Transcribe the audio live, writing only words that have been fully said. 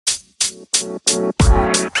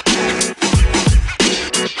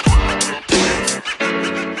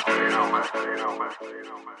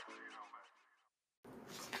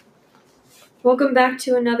Welcome back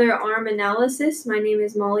to another ARM analysis. My name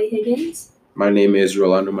is Molly Higgins. My name is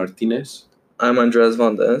Rolando Martinez. I'm Andres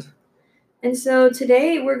Valdez. And so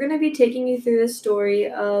today we're going to be taking you through the story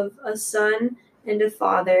of a son and a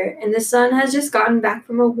father. And the son has just gotten back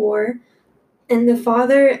from a war, and the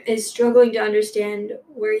father is struggling to understand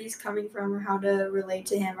where he's coming from or how to relate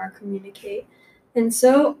to him or communicate. And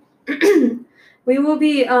so we will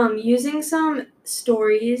be using some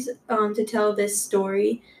stories to tell this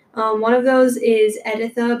story. One of those is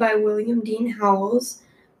Editha by William Dean Howells,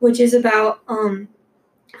 which is about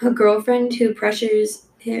a girlfriend who pressures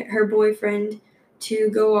her boyfriend to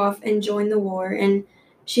go off and join the war. And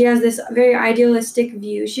she has this very idealistic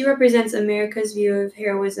view. She represents America's view of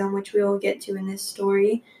heroism, which we will get to in this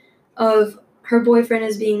story, of her boyfriend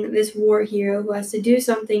as being this war hero who has to do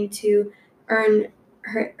something to earn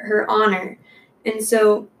her honor. And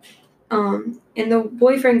so, and the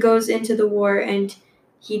boyfriend goes into the war and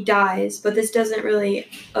he dies, but this doesn't really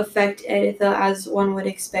affect Editha as one would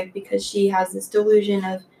expect because she has this delusion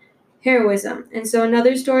of heroism. And so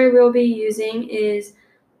another story we'll be using is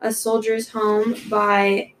A Soldier's Home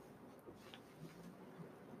by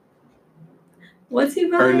what's he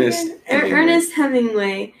by? Ernest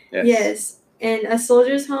Hemingway. Yes. And A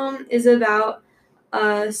Soldier's Home is about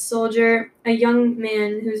a soldier, a young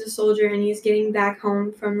man who's a soldier, and he's getting back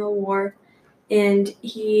home from the war, and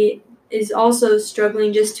he is also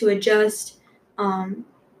struggling just to adjust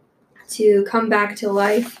to come back to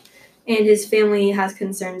life, and his family has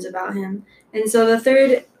concerns about him. And so the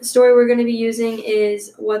third story we're going to be using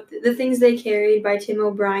is What the Things They Carried by Tim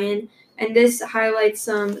O'Brien, and this highlights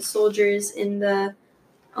some soldiers in the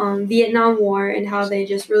Vietnam War and how they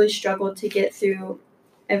just really struggled to get through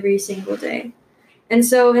every single day. And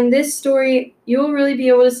so in this story, you'll really be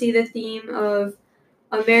able to see the theme of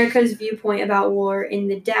America's viewpoint about war in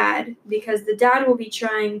the dad, because the dad will be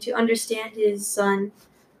trying to understand his son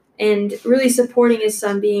and really supporting his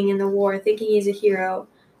son being in the war, thinking he's a hero,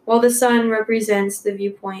 while the son represents the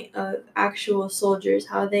viewpoint of actual soldiers,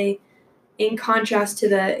 how they, in contrast to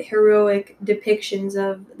the heroic depictions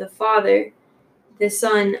of the father, the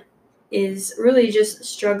son is really just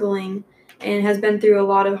struggling and has been through a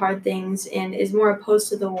lot of hard things and is more opposed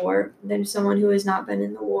to the war than someone who has not been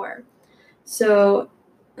in the war. So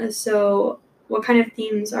what kind of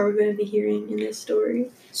themes are we going to be hearing in this story?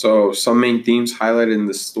 So some main themes highlighted in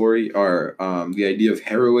this story are the idea of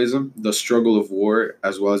heroism, the struggle of war,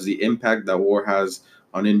 as well as the impact that war has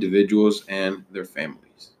on individuals and their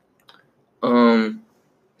families.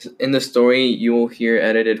 In the story, you will hear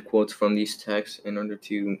edited quotes from these texts in order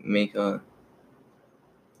to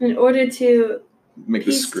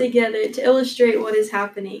piece together, to illustrate what is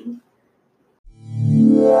happening.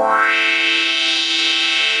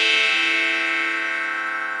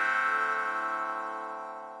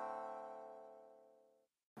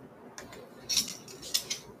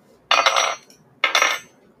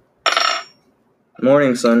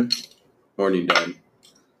 Morning, son. Morning, Dad.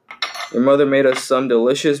 Your mother made us some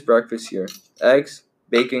delicious breakfast here. Eggs,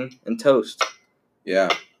 bacon, and toast. Yeah,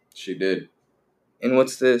 she did. And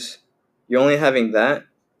what's this? You're only having that?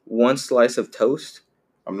 One slice of toast?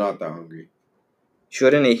 I'm not that hungry.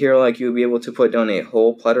 Shouldn't a hero like you be able to put down a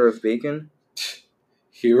whole platter of bacon?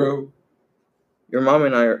 Hero? Your mom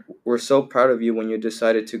and I were so proud of you when you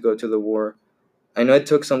decided to go to the war. I know it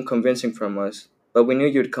took some convincing from us, but we knew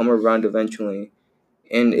you'd come around eventually.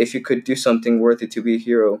 And if you could do something worthy to be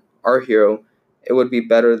our hero, it would be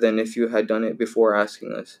better than if you had done it before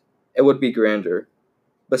asking us. It would be grander.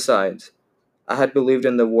 Besides, I had believed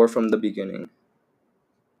in the war from the beginning.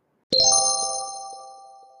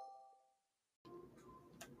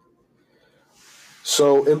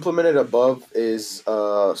 So implemented above is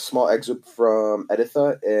a small excerpt from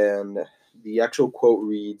Editha, and the actual quote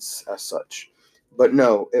reads as such. But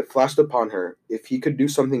no, it flashed upon her. If he could do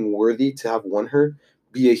something worthy to have won her,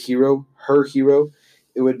 be a hero, her hero,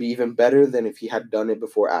 it would be even better than if he had done it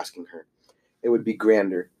before asking her. It would be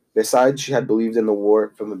grander. Besides, she had believed in the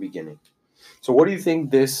war from the beginning. So what do you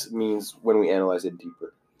think this means when we analyze it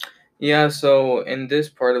deeper? Yeah, so in this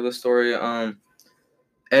part of the story,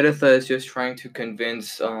 Editha is just trying to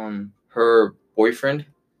convince her boyfriend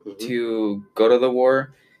to go to the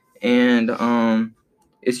war, and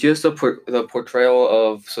it's just the portrayal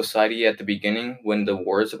of society at the beginning when the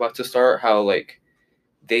war is about to start. How like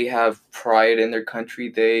they have pride in their country.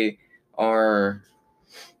 They're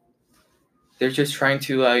just trying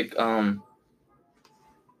to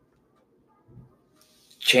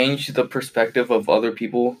change the perspective of other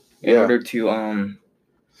people in Yeah. order to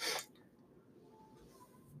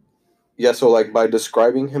Yeah, so like by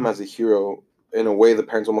describing him as a hero, in a way the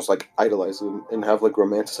parents almost like idolize him and have like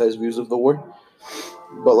romanticized views of the war.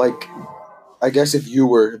 But like, I guess if you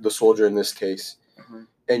were the soldier in this case Mhm.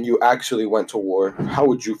 and you actually went to war, how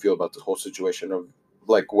would you feel about the whole situation of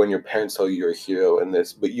like when your parents tell you you're a hero in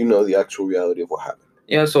this, but you know the actual reality of what happened?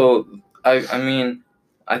 Yeah, so I mean,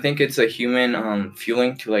 I think it's a human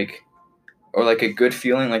feeling to like, or like a good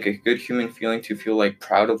feeling, like a good human feeling to feel like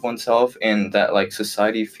proud of oneself, and that like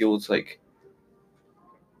society feels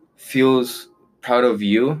proud of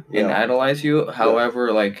you and Yeah. idolize you.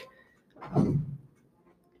 However, like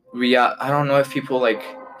I don't know if people like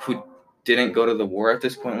who didn't go to the war at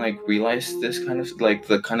this point like realize this kind of like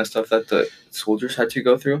the kind of stuff that the soldiers had to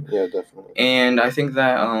go through. Yeah, definitely. And I think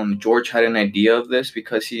that George had an idea of this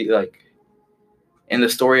because he like in the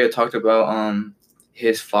story it talked about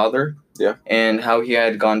his father. Yeah. And how he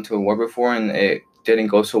had gone to a war before and it didn't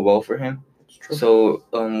go so well for him. It's true. So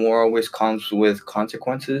war always comes with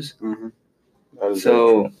consequences. Mm-hmm. That is very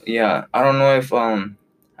So true. yeah, I don't know if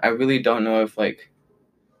I really don't know if like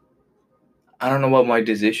I don't know what my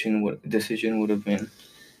decision would have been.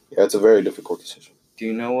 Yeah, it's a very difficult decision. Do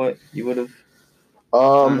you know what you would have?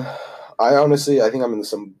 I honestly, I think I'm in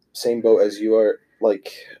the same boat as you are.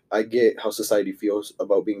 Like, I get how society feels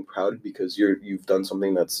about being proud because you've done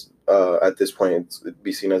something that's at this point it'd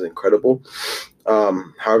be seen as incredible.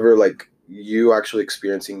 However, like you actually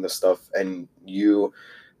experiencing the stuff and you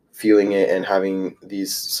feeling it and having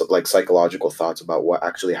these like psychological thoughts about what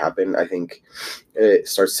actually happened, I think it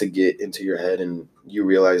starts to get into your head and you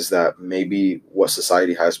realize that maybe what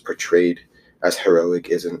society has portrayed as heroic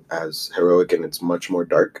isn't as heroic and it's much more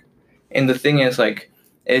dark. And the thing is, like,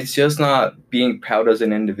 it's just not being proud as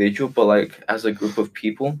an individual, but like as a group of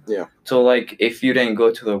people. Yeah. So like, if you didn't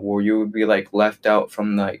go to the war, you would be like left out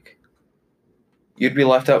from like. You'd be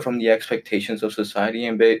left out from the expectations of society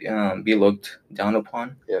and be looked down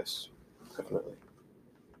upon. Yes, definitely.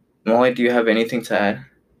 Molly, do you have anything to add?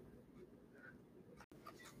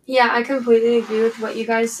 Yeah, I completely agree with what you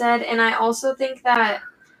guys said, and I also think that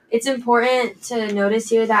it's important to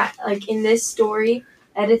notice here that, like, in this story,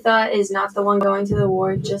 Editha is not the one going to the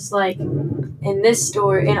war, just like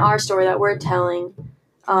in our story that we're telling,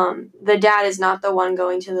 the dad is not the one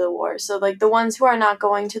going to the war. So, like, the ones who are not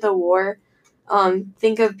going to the war,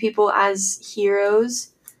 think of people as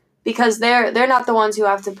heroes because they're not the ones who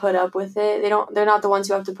have to put up with it. They're not the ones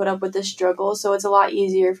who have to put up with the struggle. So it's a lot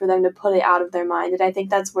easier for them to put it out of their mind. And I think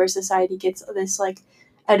that's where society gets this like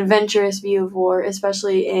adventurous view of war,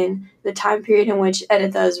 especially in the time period in which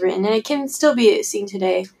Editha is written. And it can still be seen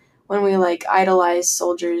today when we like idolize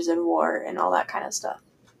soldiers and war and all that kind of stuff.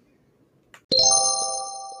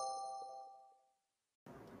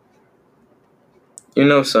 You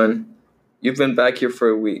know, son, you've been back here for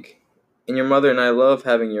a week, and your mother and I love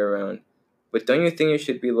having you around. But don't you think you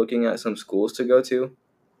should be looking at some schools to go to?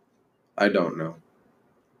 I don't know.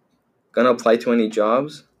 Gonna apply to any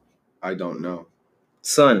jobs? I don't know.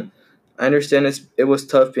 Son, I understand it was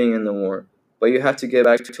tough being in the war, but you have to get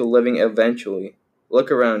back to living eventually. Look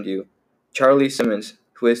around you. Charlie Simmons,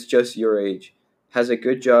 who is just your age, has a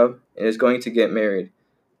good job and is going to get married.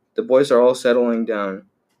 The boys are all settling down.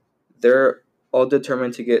 They're all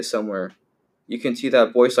determined to get somewhere. You can see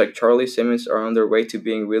that boys like Charlie Simmons are on their way to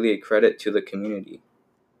being really a credit to the community.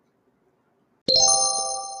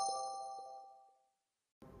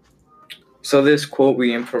 So this quote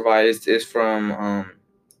we improvised is from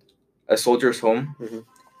A Soldier's Home. Mhm.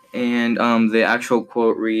 And the actual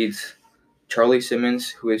quote reads, Charlie Simmons,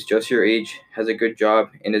 who is just your age, has a good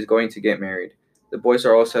job and is going to get married. The boys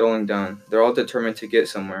are all settling down. They're all determined to get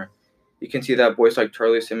somewhere. You can see that boys like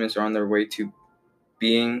Charlie Simmons are on their way to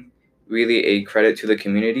being really a credit to the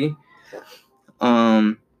community.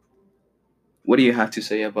 What do you have to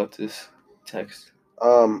say about this text?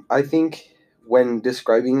 I think when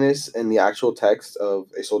describing this in the actual text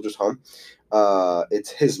of A Soldier's Home, it's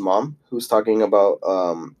his mom who's talking about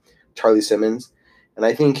Charlie Simmons, and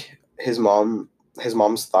I think his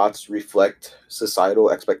mom's thoughts reflect societal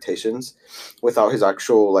expectations without his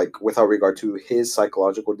actual without regard to his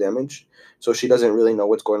psychological damage. So she doesn't really know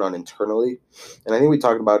what's going on internally, and I think we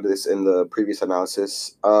talked about this in the previous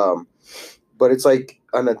analysis. But it's like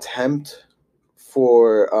an attempt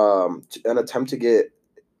to get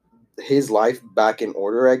his life back in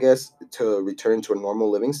order, I guess, to return to a normal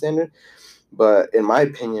living standard. But in my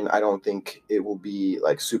opinion, I don't think it will be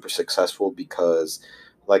like super successful because,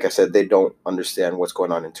 like I said, they don't understand what's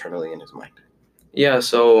going on internally in his mind. Yeah,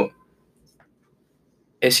 so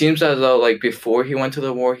it seems as though like before he went to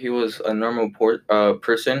the war, he was a normal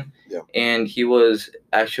person, Yeah. and he was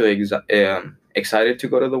actually excited to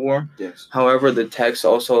go to the war. Yes. However, the text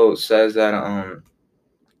also says that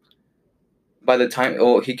by the time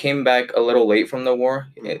he came back a little late from the war,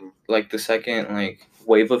 like the second like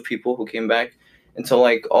wave of people who came back, and so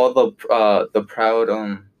like all the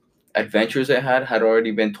proud adventures they had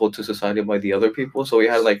already been told to society by the other people. So he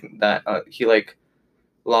had like that he like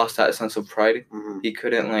lost that sense of pride. He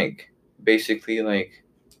couldn't like basically like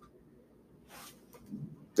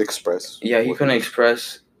express. Yeah, he couldn't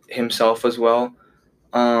express himself as well.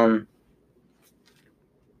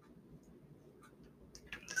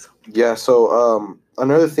 Yeah, so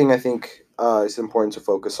another thing I think is important to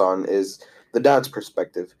focus on is the dad's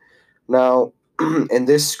perspective. Now, in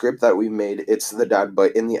this script that we made, it's the dad,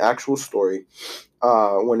 but in the actual story,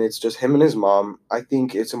 when it's just him and his mom, I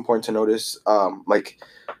think it's important to notice, like,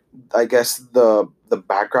 I guess the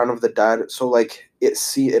background of the dad. So like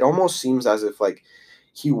it almost seems as if like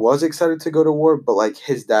he was excited to go to war, but like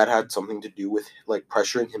his dad had something to do with like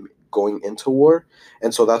pressuring him going into war,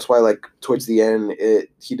 and so that's why like towards the end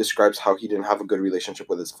he describes how he didn't have a good relationship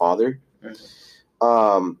with his father.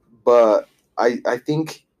 But I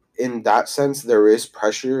think in that sense there is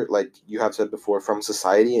pressure, like you have said before, from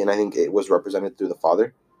society, and I think it was represented through the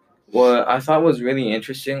father. What I thought was really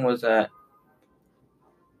interesting was that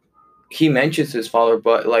he mentions his father,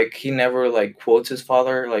 but like he never like quotes his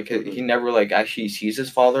father. Like he never like actually sees his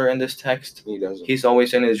father in this text. He doesn't. He's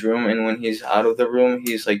always in his room, and when he's out of the room,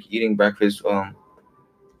 he's like eating breakfast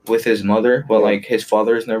with his mother. But like his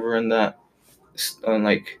father is never in that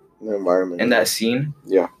like the environment, in that scene.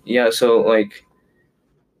 Yeah. So like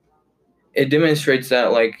it demonstrates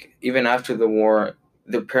that like even after the war,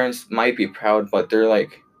 the parents might be proud, but they're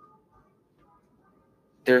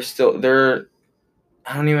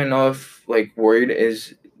I don't even know if like worried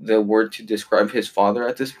is the word to describe his father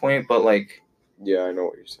at this point, but like yeah, I know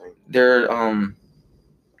what you're saying.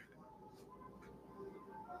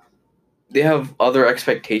 They have other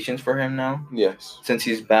expectations for him now. Yes. Since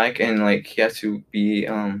he's back and like he has to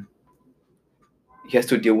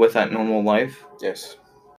deal with that normal life. Yes.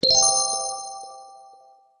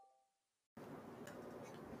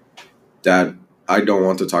 Dad, I don't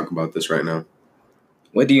want to talk about this right now.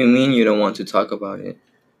 What do you mean you don't want to talk about it?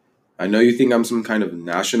 I know you think I'm some kind of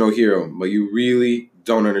national hero, but you really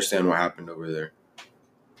don't understand what happened over there.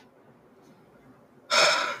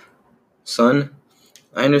 Son,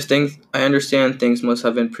 I understand things must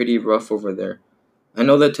have been pretty rough over there. I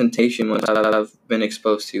know that temptation must have been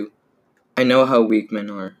exposed to. I know how weak men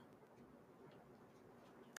are.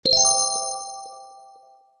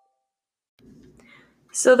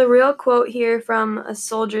 So the real quote here from A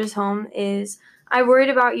Soldier's Home is, "I worried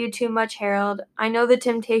about you too much, Harold. I know the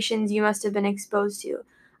temptations you must have been exposed to.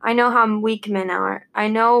 I know how weak men are. I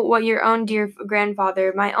know what your own dear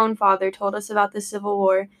grandfather, my own father, told us about the Civil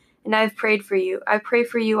War, and I've prayed for you. I pray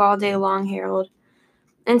for you all day long, Harold."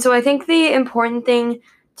 And so I think the important thing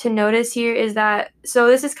to notice here is that, so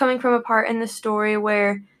this is coming from a part in the story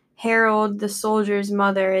where Harold, the soldier's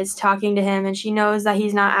mother, is talking to him, and she knows that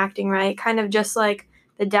he's not acting right, kind of just like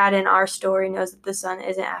the dad in our story knows that the son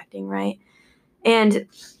isn't acting right. And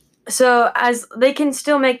so as they can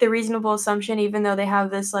still make the reasonable assumption, even though they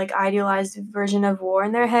have this like idealized version of war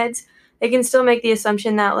in their heads, they can still make the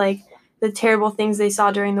assumption that like the terrible things they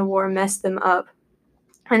saw during the war messed them up.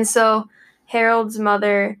 And so Harold's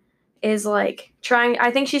mother is like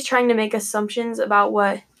I think she's trying to make assumptions about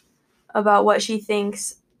what she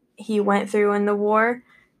thinks he went through in the war,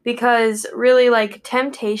 because really like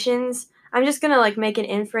temptations, I'm just gonna like make an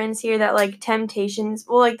inference here that like temptations,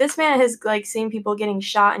 well like this man has like seen people getting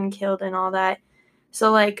shot and killed and all that,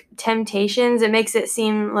 so like temptations, it makes it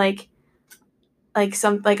seem like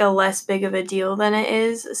a less big of a deal than it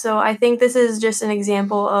is. So I think this is just an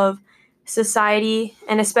example of society,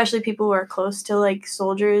 and especially people who are close to like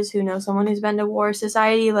soldiers who know someone who's been to war.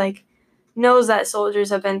 Society like knows that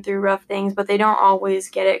soldiers have been through rough things, but they don't always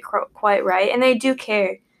get it quite right, and they do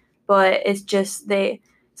care, but it's just they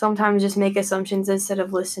sometimes just make assumptions instead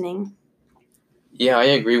of listening. Yeah, I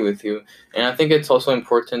agree with you, and I think it's also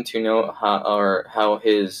important to know how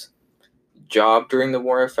his job during the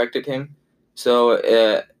war affected him. So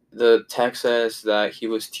the text says that he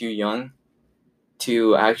was too young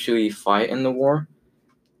to actually fight in the war.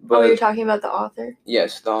 But you're talking about the author?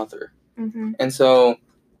 Yes, the author. Mm-hmm. And so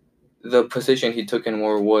the position he took in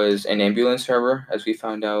war was an ambulance driver, as we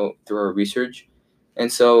found out through our research.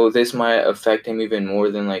 And so this might affect him even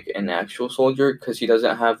more than like an actual soldier, because he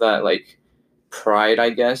doesn't have that like pride,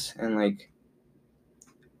 I guess, and like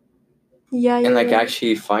and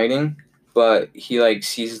actually fighting. but he like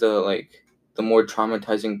sees the more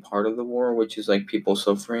traumatizing part of the war, which is like people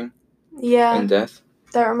suffering Yeah, and death.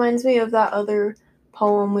 that reminds me of that other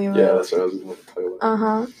poem we wrote. Yeah, that's what I was going to tell you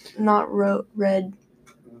about. Not read.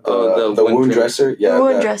 The wound dresser. Yeah, the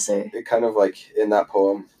wound dresser. It kind of like in that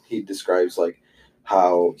poem, he describes like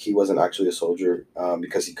how he wasn't actually a soldier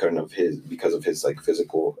because he couldn't have because of his like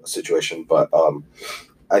physical situation, but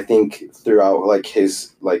I think throughout like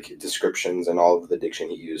his like descriptions and all of the diction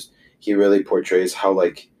he used, he really portrays how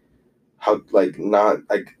not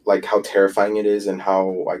like how terrifying it is and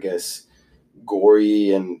how I guess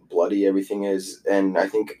gory and bloody everything is, and I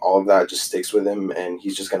think all of that just sticks with him, and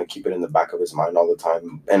he's just going to keep it in the back of his mind all the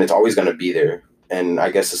time, and it's always going to be there. And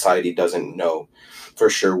I guess society doesn't know for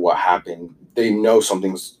sure what happened. They know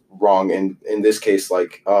something's wrong, and in this case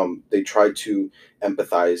like they try to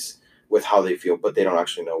empathize with how they feel, but they don't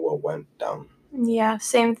actually know what went down. Yeah,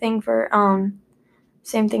 same thing for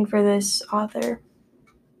this author.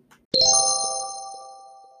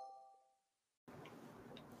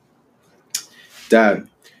 Dad,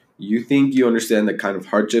 you think you understand the kind of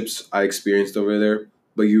hardships I experienced over there,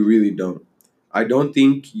 but you really don't. I don't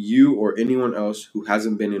think you or anyone else who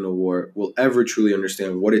hasn't been in a war will ever truly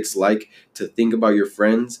understand what it's like to think about your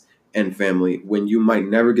friends and family when you might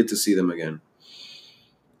never get to see them again.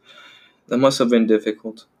 That must have been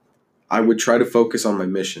difficult. I would try to focus on my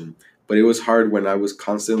mission, but it was hard when I was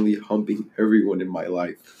constantly humping everyone in my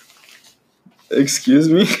life. Excuse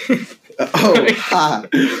me?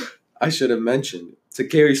 I should have mentioned, to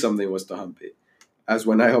carry something was to hump it, as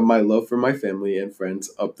when I humped my love for my family and friends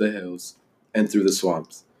up the hills and through the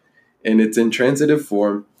swamps. In its intransitive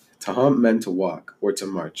form, to hump meant to walk or to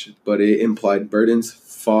march, but it implied burdens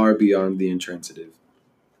far beyond the intransitive.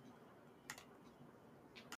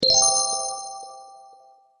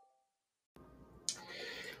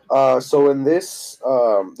 So in this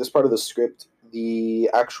this part of the script, the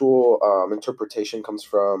actual interpretation comes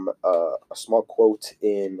from a small quote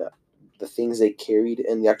in The Things They Carried,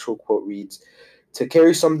 and the actual quote reads, "To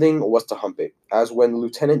carry something was to hump it, as when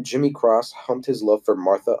Lieutenant Jimmy Cross humped his love for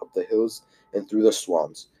Martha up the hills and through the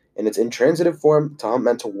swamps. In its intransitive form, to hump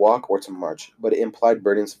meant to walk or to march, but it implied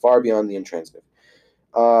burdens far beyond the intransitive."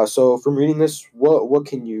 So from reading this, what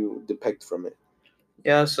can you depict from it?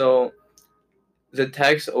 Yeah, so the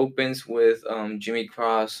text opens with Jimmy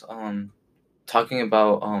Cross talking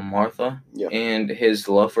about Martha and his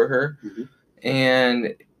love for her. Mhm.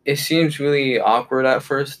 And it seems really awkward at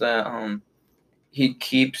first that he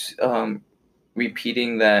keeps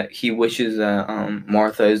repeating that he wishes that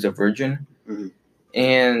Martha is a virgin. Mhm.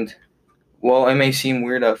 And while it may seem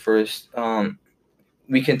weird at first,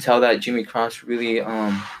 we can tell that Jimmy Cross really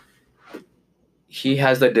he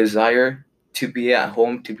has the desire to be at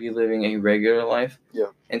home, to be living a regular life. Yeah.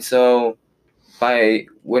 And so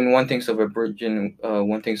when one thinks of a virgin,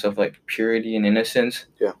 one thinks of like purity and innocence.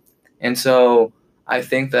 Yeah. And so I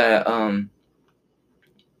think that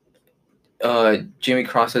Jimmy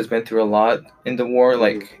Cross has been through a lot in the war.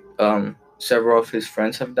 Like several of his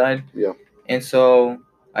friends have died. Yeah. And so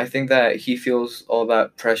I think that he feels all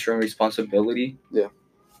that pressure and responsibility. Yeah.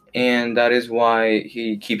 And that is why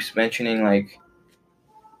he keeps mentioning like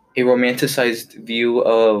a romanticized view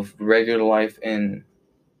of regular life in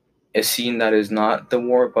a scene that is not the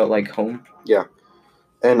war but like home. Yeah.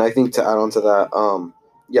 And I think to add on to that,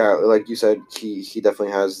 yeah, like you said, he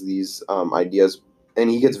definitely has these ideas, and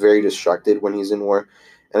he gets very distracted when he's in war.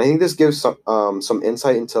 And I think this gives some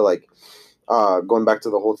insight into like going back to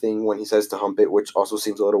the whole thing when he says to hump it, which also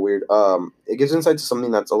seems a little weird. It gives insight to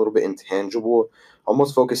something that's a little bit intangible,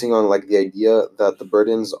 almost focusing on like the idea that the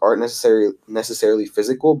burdens aren't necessarily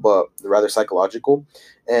physical, but rather psychological.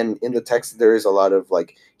 And in the text, there is a lot of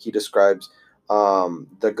like he describes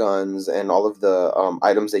the guns and all of the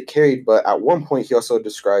items they carried, but at one point he also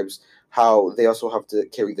describes how they also have to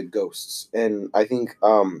carry the ghosts. And I think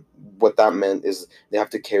what that meant is they have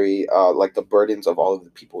to carry like the burdens of all of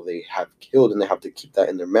the people they have killed, and they have to keep that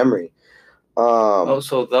in their memory.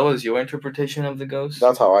 So that was your interpretation of the ghost?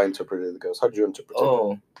 That's how I interpreted the ghost. How did you interpret it?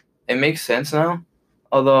 Oh, it makes sense now.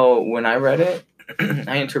 Although when I read it,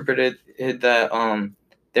 I interpreted it that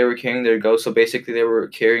they were carrying their ghosts. So basically, they were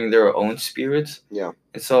carrying their own spirits. Yeah.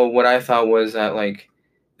 And so what I thought was that like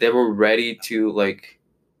they were ready to like.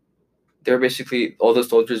 They're basically all the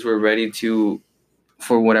soldiers were ready to,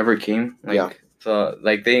 for whatever came. Like, Yeah. So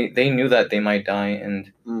like they knew that they might die,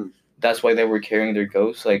 and that's why they were carrying their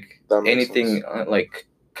ghosts. Like anything like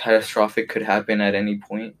catastrophic could happen at any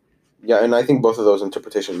point. Yeah, and I think both of those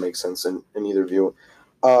interpretations make sense in either view.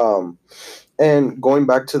 And going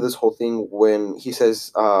back to this whole thing when he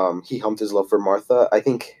says he humped his love for Martha, I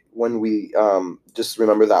think when we just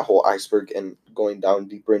remember that whole iceberg and going down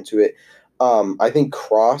deeper into it, I think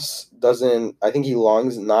Cross doesn't. I think he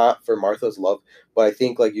longs not for Martha's love, but I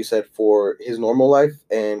think, like you said, for his normal life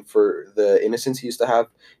and for the innocence he used to have,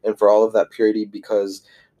 and for all of that purity, because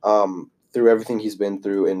through everything he's been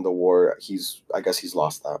through in the war, I guess he's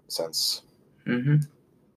lost that sense. Mm-hmm.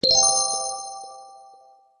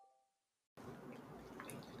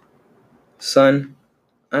 Son,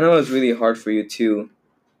 I know it's really hard for you to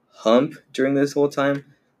hump during this whole time,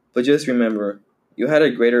 but just remember, you had a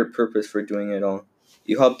greater purpose for doing it all.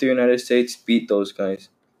 You helped the United States beat those guys.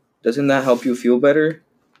 Doesn't that help you feel better?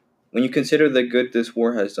 When you consider the good this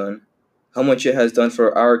war has done, how much it has done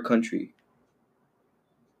for our country.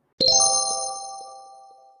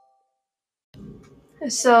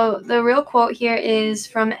 So the real quote here is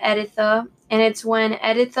from Editha, and it's when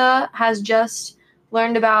Editha has just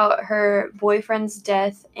learned about her boyfriend's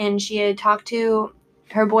death, and she had talked to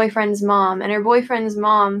her boyfriend's mom, and her boyfriend's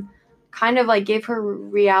mom kind of like gave her a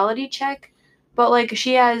reality check, but like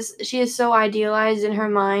she is so idealized in her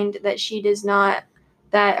mind that she does not,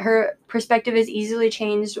 that her perspective is easily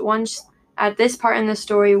changed once at this part in the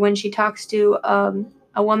story when she talks to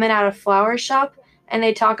a woman at a flower shop, and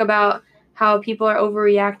they talk about how people are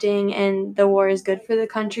overreacting and the war is good for the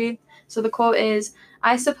country. So the quote is,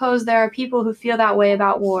 "I suppose there are people who feel that way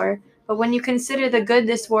about war, but when you consider the good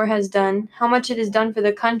this war has done, how much it has done for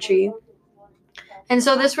the country." And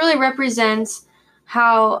so this really represents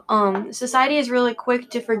how society is really quick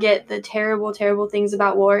to forget the terrible, terrible things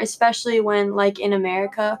about war, especially when, like in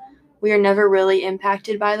America, we are never really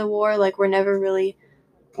impacted by the war. Like we're never really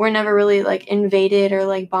like invaded or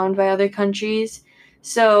like bombed by other countries.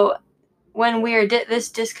 So when we are this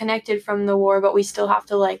disconnected from the war, but we still have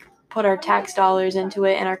to like put our tax dollars into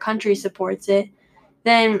it and our country supports it,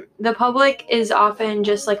 then the public is often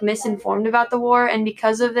just like misinformed about the war, and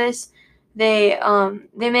because of this, they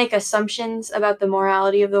make assumptions about the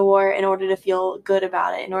morality of the war in order to feel good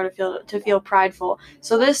about it, in order to feel prideful.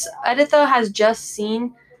 So this Editha has just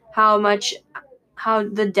seen how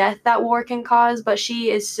the death that war can cause, but she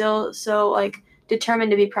is still so like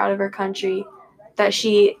determined to be proud of her country that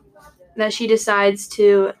she decides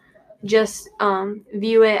to just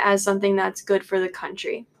view it as something that's good for the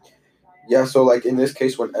country. Yeah, so like in this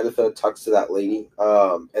case, when Editha talks to that lady,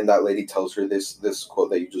 and that lady tells her this quote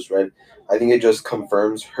that you just read, I think it just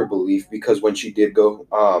confirms her belief, because when she did go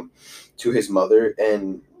to his mother,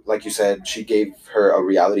 and like you said, she gave her a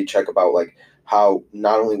reality check about like how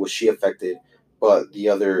not only was she affected, but the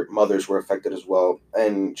other mothers were affected as well,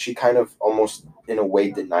 and she kind of almost in a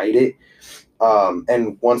way denied it.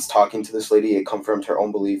 And once talking to this lady, it confirmed her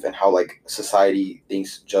own belief and how like society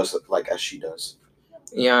thinks just like as she does.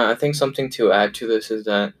 Yeah, I think something to add to this is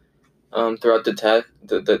that throughout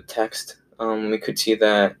the text, we could see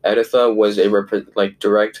that Editha was a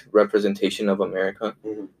direct representation of America.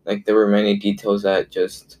 Mm-hmm. Like there were many details that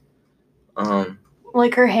just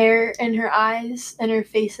like her hair and her eyes and her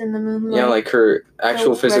face in the moonlight. Yeah, like her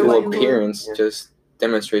actual physical red, white, appearance yeah. just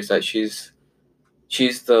demonstrates that she's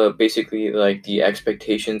the basically like the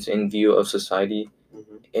expectations in view of society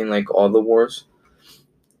Mm-hmm. in like all the wars,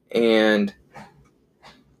 and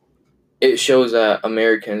it shows that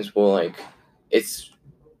Americans will like it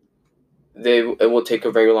will take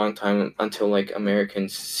a very long time until like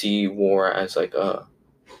Americans see war as like a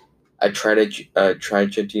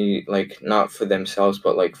tragedy, like not for themselves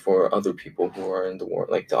but like for other people who are in the war,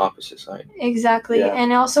 like the opposite side. Exactly. Yeah.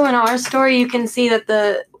 And also in our story you can see that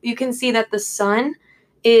the son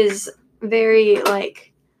is very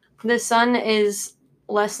like, the son is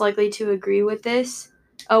less likely to agree with this.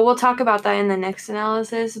 We'll talk about that in the next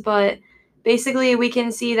analysis, but basically we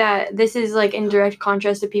can see that this is like in direct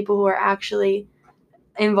contrast to people who are actually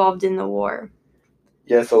involved in the war.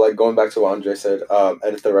 Yeah, so like going back to what Andre said,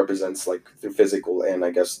 Editha represents like through physical and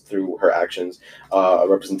I guess through her actions, a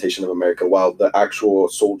representation of America, while the actual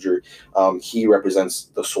soldier, he represents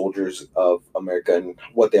the soldiers of America and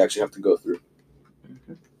what they actually have to go through.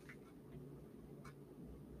 Mm-hmm.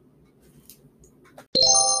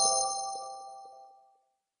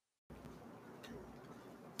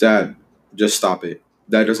 Dad, just stop it.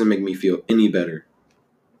 That doesn't make me feel any better.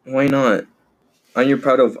 Why not? Aren't you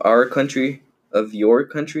proud of our country, of your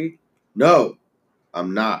country? No,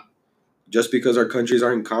 I'm not. Just because our countries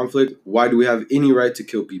are in conflict, why do we have any right to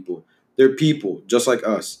kill people? They're people, just like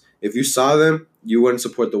us. If you saw them, you wouldn't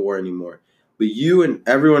support the war anymore. But you and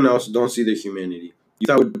everyone else don't see their humanity. You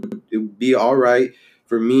thought it would be all right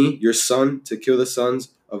for me, your son, to kill the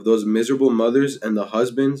sons of those miserable mothers and the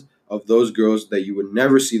husbands of those girls that you would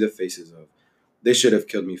never see the faces of. They should have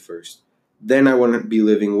killed me first. Then I wouldn't be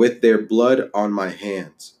living with their blood on my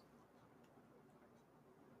hands.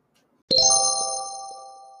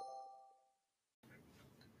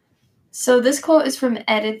 So this quote is from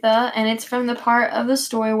Editha, and it's from the part of the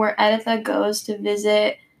story where Editha goes to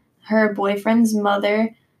visit her boyfriend's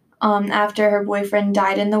mother after her boyfriend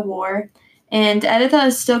died in the war. And Editha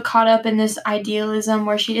is still caught up in this idealism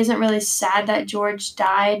where she isn't really sad that George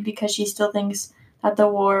died because she still thinks that the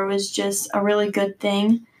war was just a really good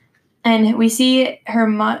thing. And we see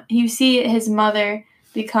you see his mother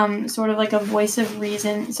become sort of like a voice of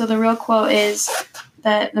reason. So the real quote is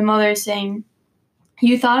that the mother is saying,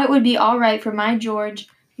 "You thought it would be all right for my George,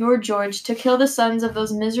 your George, to kill the sons of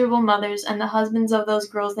those miserable mothers and the husbands of those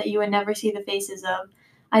girls that you would never see the faces of.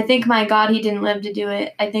 I thank my God he didn't live to do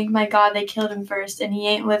it. I thank my God they killed him first, and he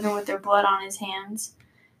ain't living with their blood on his hands."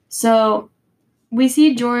 So we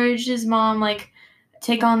see George's mom like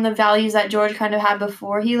take on the values that George kind of had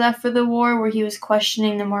before he left for the war, where he was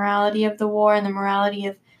questioning the morality of the war and the morality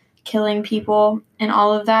of killing people and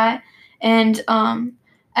all of that. And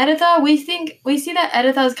Editha, we see that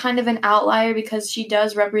Editha is kind of an outlier because she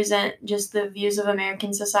does represent just the views of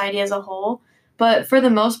American society as a whole. But for the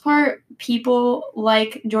most part, people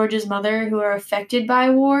like George's mother who are affected by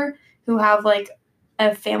war, who have like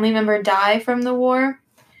a family member die from the war,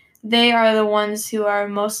 they are the ones who are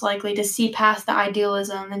most likely to see past the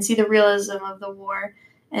idealism and see the realism of the war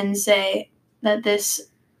and say that this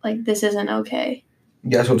isn't okay.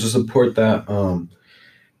 Yeah, so to support that,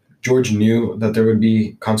 George knew that there would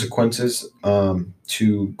be consequences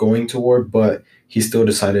to going to war, but he still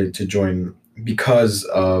decided to join because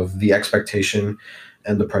of the expectation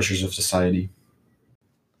and the pressures of society.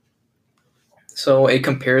 So a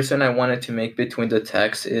comparison I wanted to make between the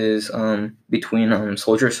texts is between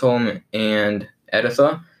Soldier's Home and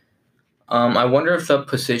Editha. I wonder if the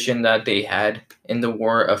position that they had in the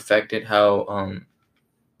war affected how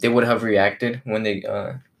they would have reacted when they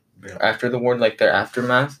after the war, like their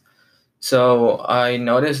aftermath. So I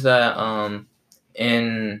noticed that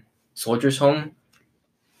in Soldier's Home,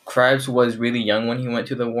 Krebs was really young when he went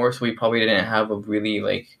to the war, so he probably didn't have a really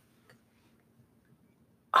like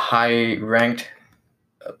high ranked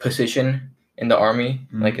position in the army,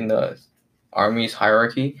 like in the army's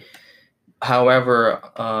hierarchy.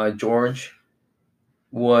 However, George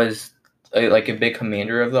was like a big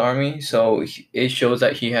commander of the army, so it shows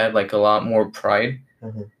that he had like a lot more pride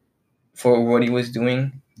for what he was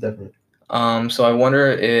doing. Definitely. So I wonder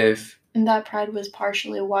if... And that pride was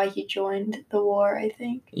partially why he joined the war, I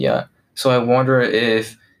think. Yeah. So I wonder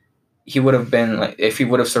if he would have been like, if he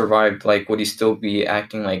would have survived, like, would he still be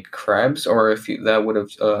acting like Krebs, or if that would have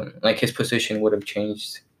like his position would have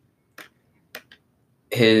changed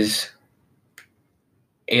his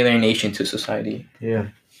alienation to society.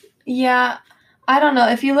 Yeah, I don't know.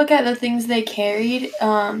 If you look at the things they carried,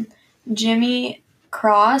 Jimmy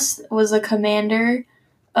Cross was a commander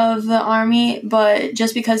of the army, but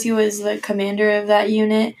just because he was the commander of that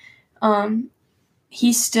unit,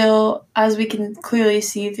 he still, as we can clearly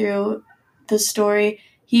see through the story,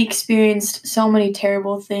 he experienced so many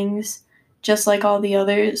terrible things, just like all the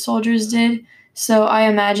other soldiers did. So I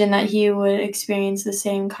imagine that he would experience the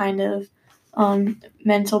same kind of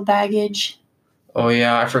mental baggage. Oh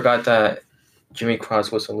yeah, I forgot that Jimmy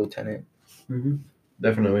Cross was a lieutenant.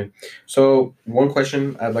 Definitely. So one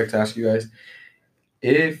question I'd like to ask you guys: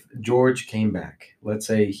 if George came back, let's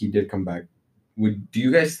say he did come back, do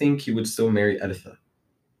you guys think he would still marry Editha?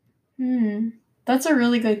 That's a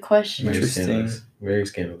really good question. Interesting. Very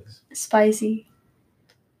scandalous. Spicy.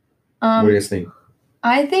 What do you guys think?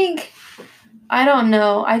 I don't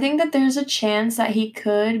know. I think that there's a chance that he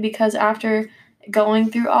could, because after going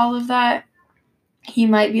through all of that, he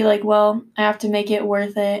might be like, well, I have to make it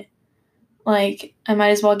worth it. Like, I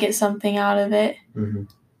might as well get something out of it.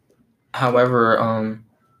 However,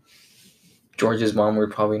 George's mom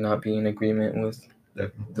would probably not be in agreement with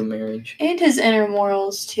the marriage. And his inner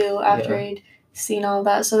morals, too, after he'd seen all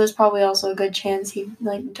that. So there's probably also a good chance he'd,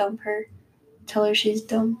 like, dump her. Tell her she's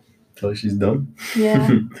dumb. Tell her she's dumb?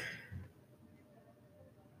 Yeah.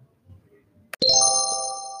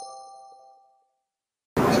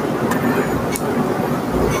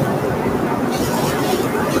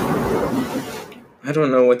 I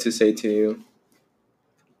don't know what to say to you.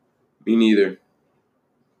 Me neither.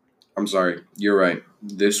 I'm sorry. You're right.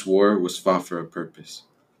 This war was fought for a purpose.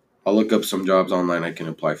 I'll look up some jobs online I can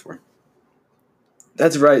apply for.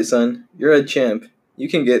 That's right, son. You're a champ. You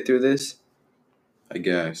can get through this. I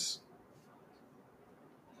guess.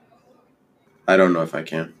 I don't know if I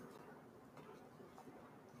can.